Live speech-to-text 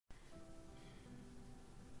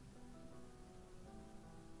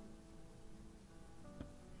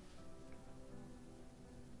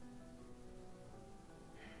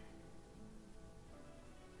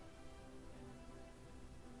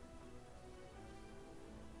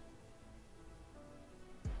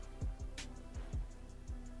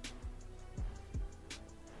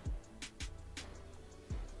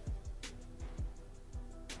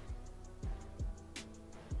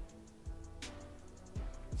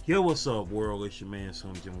Yo, what's up, world? It's your man,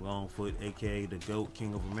 Slim Jim Longfoot, aka the GOAT,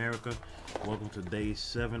 King of America. Welcome to day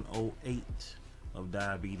 708 of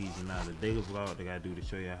diabetes. And now the daily vlog that I do to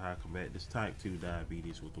show you how to combat this type 2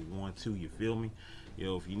 diabetes with the 1-2, you feel me?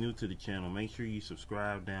 Yo, if you're new to the channel, make sure you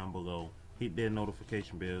subscribe down below. Hit that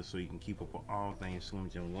notification bell so you can keep up on all things Slim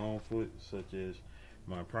Jim Longfoot, such as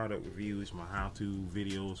my product reviews, my how-to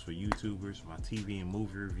videos for YouTubers, my TV and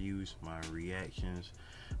movie reviews, my reactions,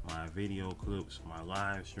 my video clips, my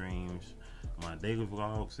live streams, my daily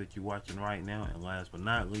vlogs that you're watching right now, and last but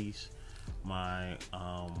not least, my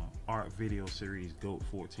art video series, GOAT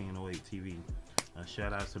 1408 TV.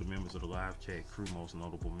 Shout out to the members of the live chat crew. Most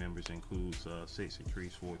notable members includes Sexy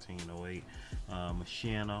Trees 1408,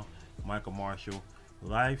 Machana, Michael Marshall,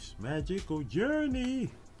 Life's Magical Journey,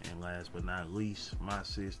 and last but not least, my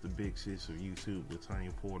sis, the big sis of YouTube,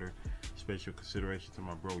 Latanya Porter. Special consideration to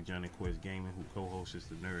my bro Johnny Quest Gaming, who co-hosts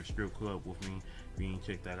the Nerd Strip Club with me. If you ain't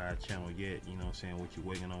checked out our channel yet, you know what I'm saying, what you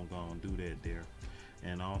waiting on, go and do that there.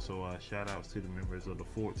 And also shout outs to the members of the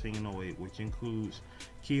 1408, which includes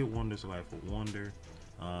Kid Wonder's Life of Wonder,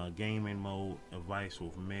 Gaming Mode, Advice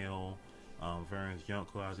with Mel, Vern's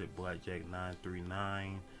Junk Closet, Blackjack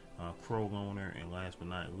 939, Crow Loner, and last but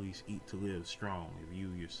not least, Eat to Live Strong. If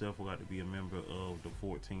you yourself would like to be a member of the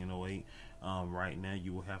 1408, right now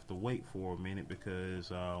you will have to wait for a minute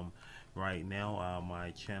because right now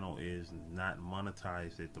my channel is not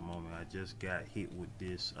monetized at the moment. I just got hit with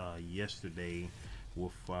this yesterday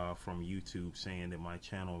with from YouTube saying that my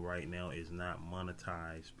channel right now is not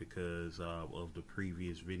monetized because of the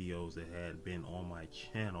previous videos that had been on my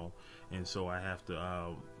channel, and so I have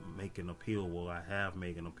to make an appeal. Well, I have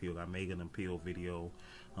made an appeal. I made an appeal video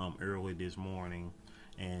early this morning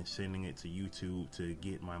and sending it to YouTube to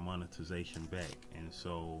get my monetization back. And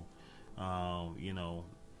so you know,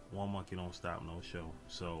 one monkey don't stop no show.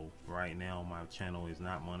 So right now my channel is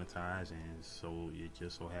not monetized, and so it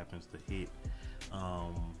just so happens to hit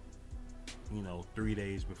you know, 3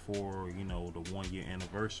 days before, you know, the 1-year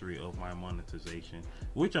anniversary of my monetization,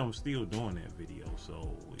 which I'm still doing that video.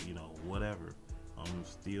 So, you know, whatever, I'm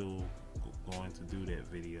still going to do that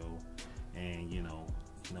video. And you know,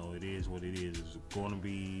 it is what it is. It's going to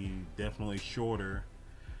be definitely shorter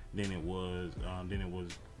than it was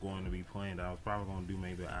going to be planned. I was probably going to do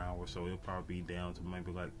maybe an hour, so it'll probably be down to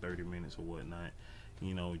maybe like 30 minutes or whatnot,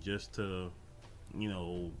 you know, just to, you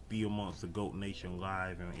know, be amongst the GOAT Nation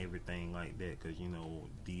live and everything like that. Because, you know,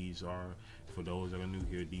 these are, for those that are new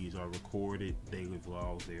here, these are recorded daily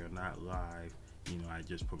vlogs. They are not live. You know, I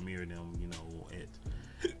just premiere them, you know,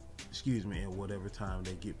 at excuse me, at whatever time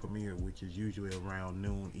they get premiered, which is usually around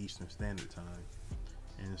noon Eastern Standard Time.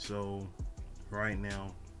 And so right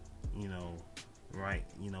now, you know,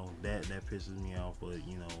 that pisses me off, but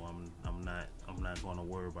you know, I'm not going to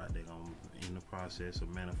worry about that. I'm in the process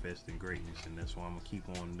of manifesting greatness, and that's what I'm gonna keep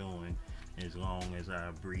on doing as long as I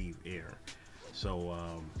breathe air.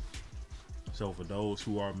 So so for those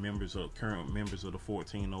who are current members of the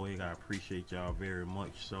 1408, I appreciate y'all very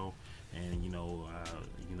much. So, and you know,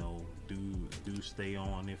 do stay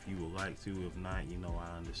on if you would like to. If not, you know,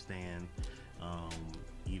 I understand.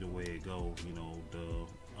 Either way it goes, you know, the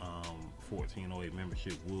 1408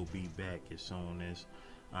 membership will be back as soon as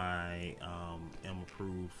I am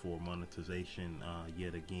approved for monetization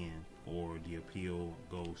yet again, or the appeal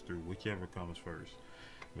goes through, whichever comes first.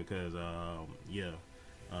 Because yeah,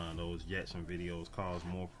 those Jackson videos caused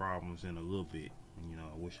more problems in a little bit. You know,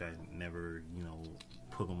 I wish I never, you know,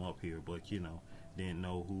 put them up here, but you know, didn't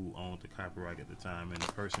know who owned the copyright at the time, and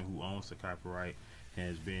the person who owns the copyright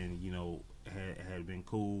has been, you know, had been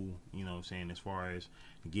cool, you know what I'm saying, as far as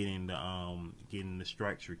getting the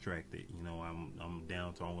strikes retracted. You know, I'm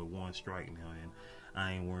down to only 1 strike now, and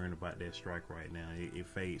I ain't worrying about that strike right now. It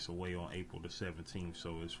fades away on April the 17th.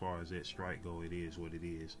 So as far as that strike go, it is what it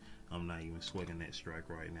is. I'm not even sweating that strike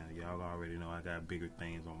right now. Y'all already know I got bigger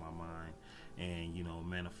things on my mind, and you know,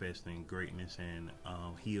 manifesting greatness and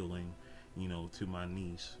healing, you know, to my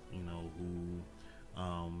niece, you know, who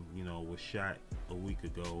you know, was shot a week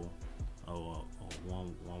ago,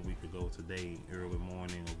 one week ago today, early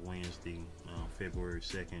morning of Wednesday, February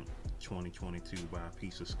 2nd, 2022, by a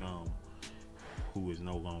piece of scum who is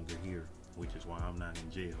no longer here, which is why I'm not in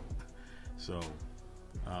jail. So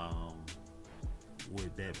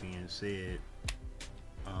with that being said,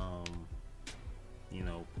 you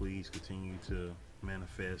know, please continue to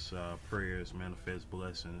manifest prayers, manifest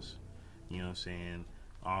blessings, you know what I'm saying,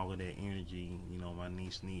 all of that energy. You know, my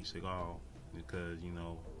niece needs it all, because you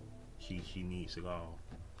know, she needs it all.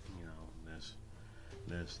 You know,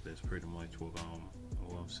 that's pretty much what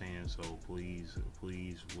I'm saying. So please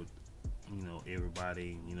would you know,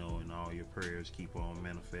 everybody, you know, and all your prayers keep on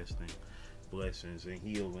manifesting blessings and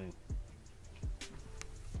healing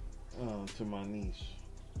to my niece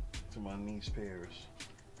Paris.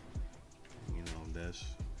 You know, that's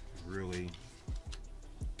really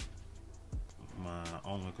my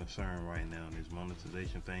only concern right now. This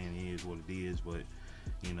monetization thing is what it is, but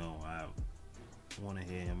you know, I went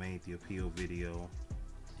ahead and made the appeal video,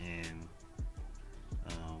 and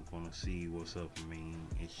I'm gonna see what's up. I mean,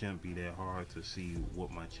 it shouldn't be that hard to see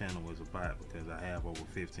what my channel is about, because I have over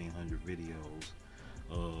 1,500 videos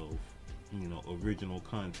of, you know, original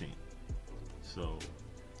content. So,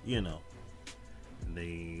 you know,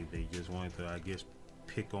 they just wanted to, I guess,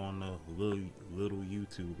 pick on the little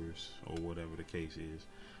YouTubers or whatever the case is.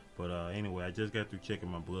 But anyway, I just got through checking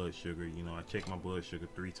my blood sugar. You know, I check my blood sugar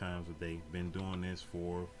 3 times a day. Been doing this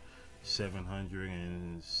for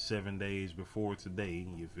 707 days before today,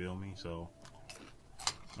 you feel me? So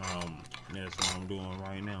that's what I'm doing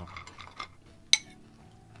right now,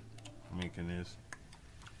 making this,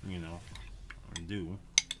 you know, do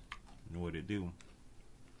what it do.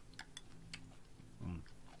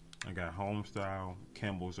 I got home style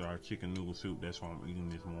Campbell's chicken noodle soup. That's what I'm eating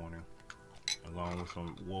this morning, along with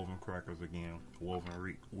some woven crackers again,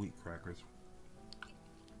 woven wheat crackers.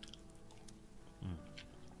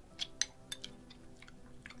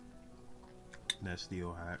 That's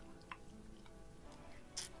still hot.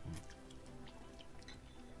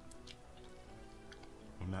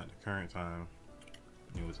 Not the current time.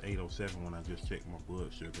 It was 8:07 when I just checked my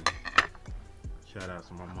blood sugar. Shout out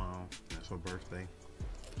to my mom. That's her birthday.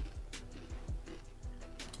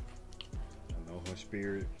 I know her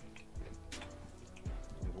spirit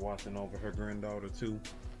is watching over her granddaughter too.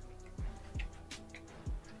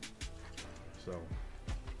 So,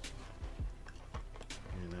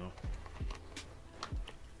 you know,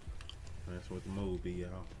 that's what the mood be,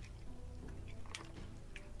 y'all.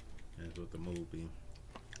 That's what the mood be.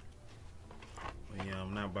 But yeah,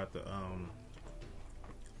 I'm not about to,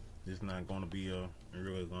 it's not going to be a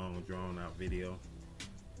really long, drawn out video,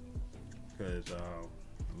 because,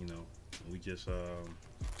 you know, we just,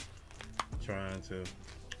 trying to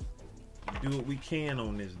do what we can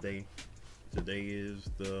on this day. Today is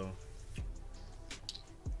the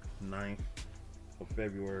 9th of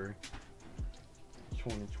February,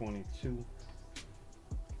 2022.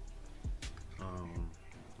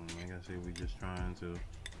 Like I said, we just trying to,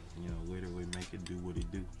 you know, literally make it do what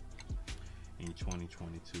it do in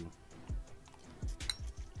 2022.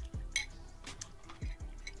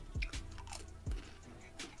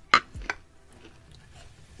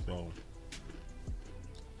 So,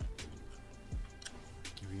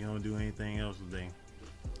 if you don't do anything else today,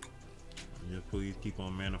 just please keep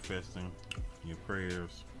on manifesting your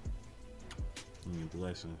prayers and your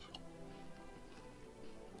blessings.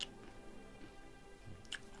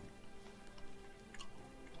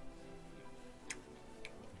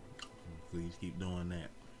 Please keep doing that.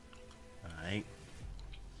 Alright.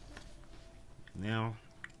 Now,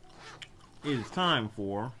 it is time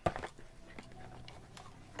for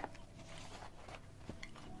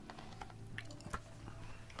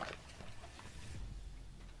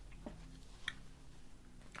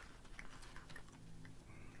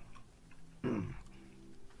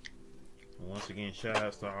once again, shout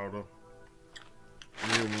outs to all the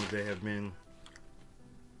new ones that have been,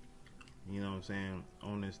 you know what I'm saying,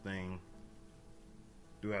 on this thing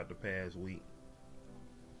throughout the past week.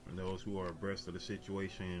 And those who are abreast of the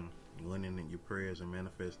situation, lending in your prayers and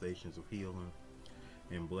manifestations of healing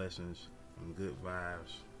and blessings and good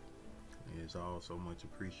vibes is all so much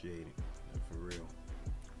appreciated, for real.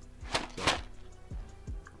 So,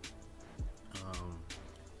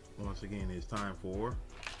 once again, it's time for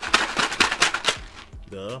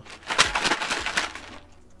the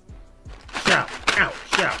shout out,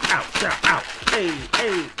 shout out, shout out, hey,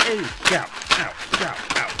 hey, hey, shout out, shout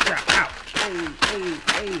out, shout out, hey, hey,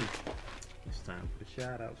 hey. It's time for the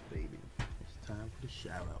shout outs, baby. It's time for the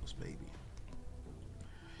shout outs, baby.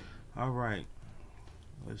 All right,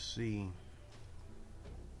 let's see.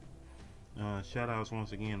 Shout outs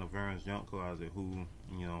once again to Vern's Junk Closet, who,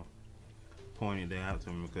 you know, pointed that out to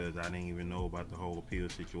me, because I didn't even know about the whole appeal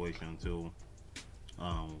situation until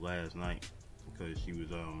last night, because she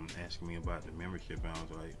was asking me about the membership, and I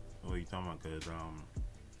was like, what are you talking about? Because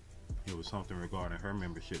it was something regarding her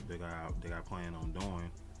membership that I plan on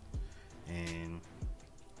doing, and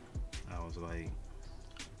I was like,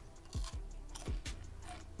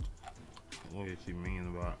 what did she mean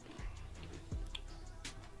about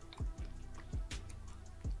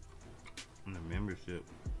the membership?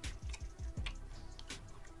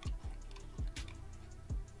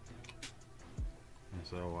 And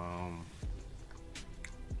so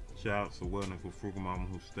Shout out to Wellness with Frugal Mama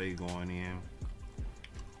who stay going in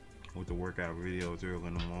with the workout videos early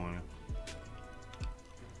in the morning.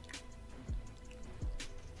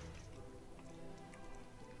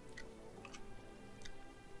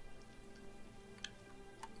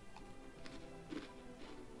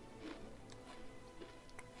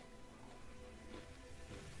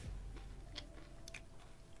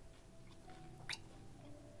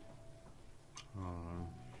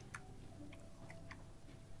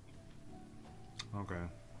 Okay.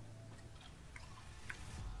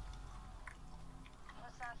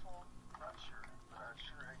 What's that for? Not sure. Not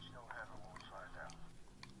sure. Ain't you don't have it. We'll find out.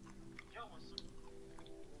 Yo, what's up?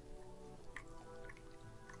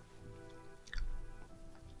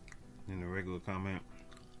 In the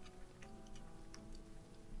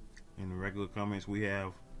regular comments, we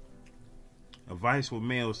have Advice with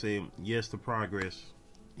Male said yes to progress.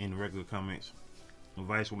 In the regular comments,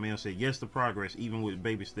 Advice with Male said yes to progress. Even with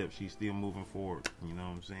baby steps, she's still moving forward. You know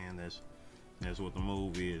what I'm saying? That's what the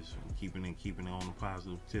move is. Keeping it on the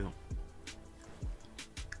positive tip.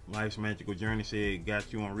 Life's Magical Journey said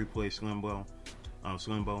got you on replay, Slimbo.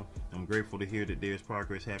 I'm grateful to hear that there's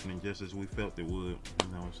progress happening just as we felt it would.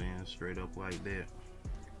 You know what I'm saying? Straight up like that.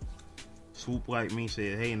 Swoop Like Me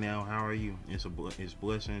said, hey now, how are you? It's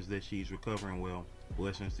blessings that she's recovering well.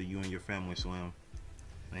 Blessings to you and your family, Slim.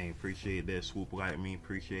 Hey, appreciate that, Swoop Like Me.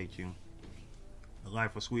 Appreciate you. The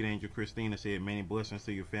Life of Sweet Angel Christina said, many blessings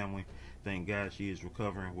to your family. Thank God she is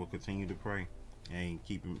recovering. We'll continue to pray. Hey,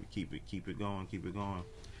 keep it going. Keep it going.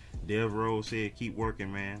 Dev Rose said, keep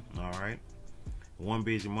working, man. All right. One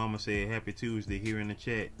Busy Mama said, happy Tuesday here in the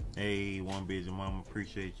chat. Hey, One Busy Mama,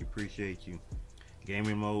 appreciate you.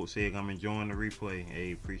 Gaming Mode said, I'm enjoying the replay.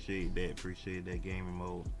 Hey, appreciate that Gaming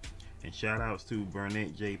Mode. And shout outs to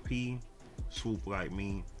Burnett JP, Swoop Like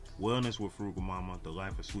Me, Wellness with Frugal Mama, The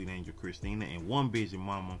Life of Sweet Angel Christina, and One Busy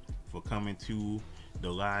Mama for coming to the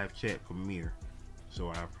live chat premiere. So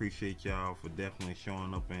I appreciate y'all for definitely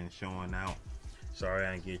showing up and showing out. Sorry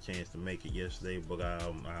I didn't get a chance to make it yesterday, but I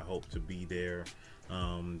hope to be there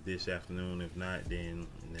this afternoon. If not, then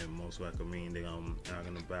most likely mean that I'm out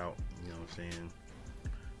and about, you know what I'm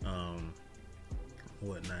saying,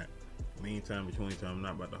 whatnot. Meantime, between time, I'm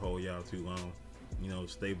not about to hold y'all too long. You know,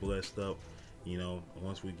 stay blessed up. You know,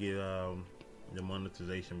 once we get the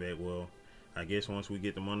monetization back, well, I guess once we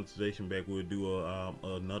get the monetization back, we'll do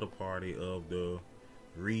another party of the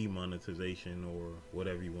re-monetization or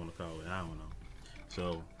whatever you want to call it. I don't know.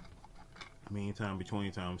 So, meantime,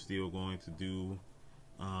 between time, I'm still going to do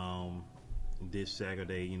this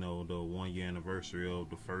Saturday, you know, the 1 year anniversary of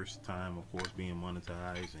the first time, of course, being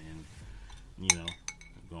monetized, and you know,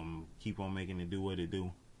 gonna keep on making it do what it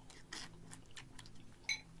do.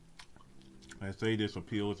 I say this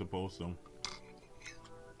appeal is supposed to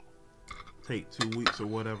take 2 weeks or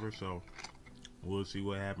whatever, so we'll see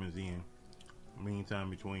what happens then.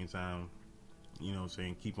 Meantime, between time, you know what I'm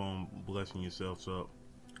saying, keep on blessing yourselves up.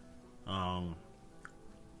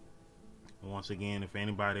 Once again, if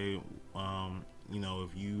anybody, you know,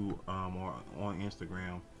 if you are on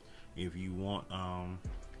Instagram, if you want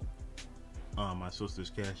my sister's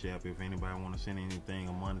Cash App, if anybody want to send anything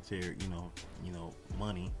a monetary, you know,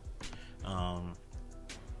 money, I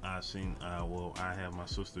have my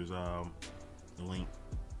sister's link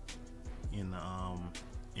in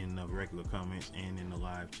the regular comments and in the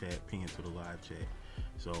live chat, pinned to the live chat.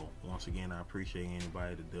 So once again, I appreciate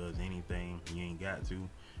anybody that does anything. You ain't got to,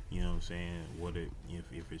 you know what I'm saying, whether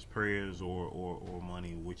if it's prayers or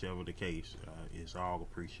money, whichever the case, it's all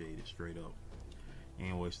appreciated, straight up.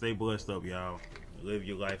 Anyway, stay blessed up, y'all. Live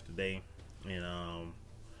your life today, and I'll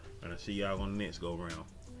see y'all on the next go round.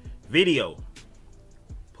 Video,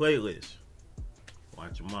 playlist,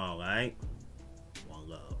 watch them all, alright? One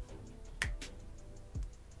love.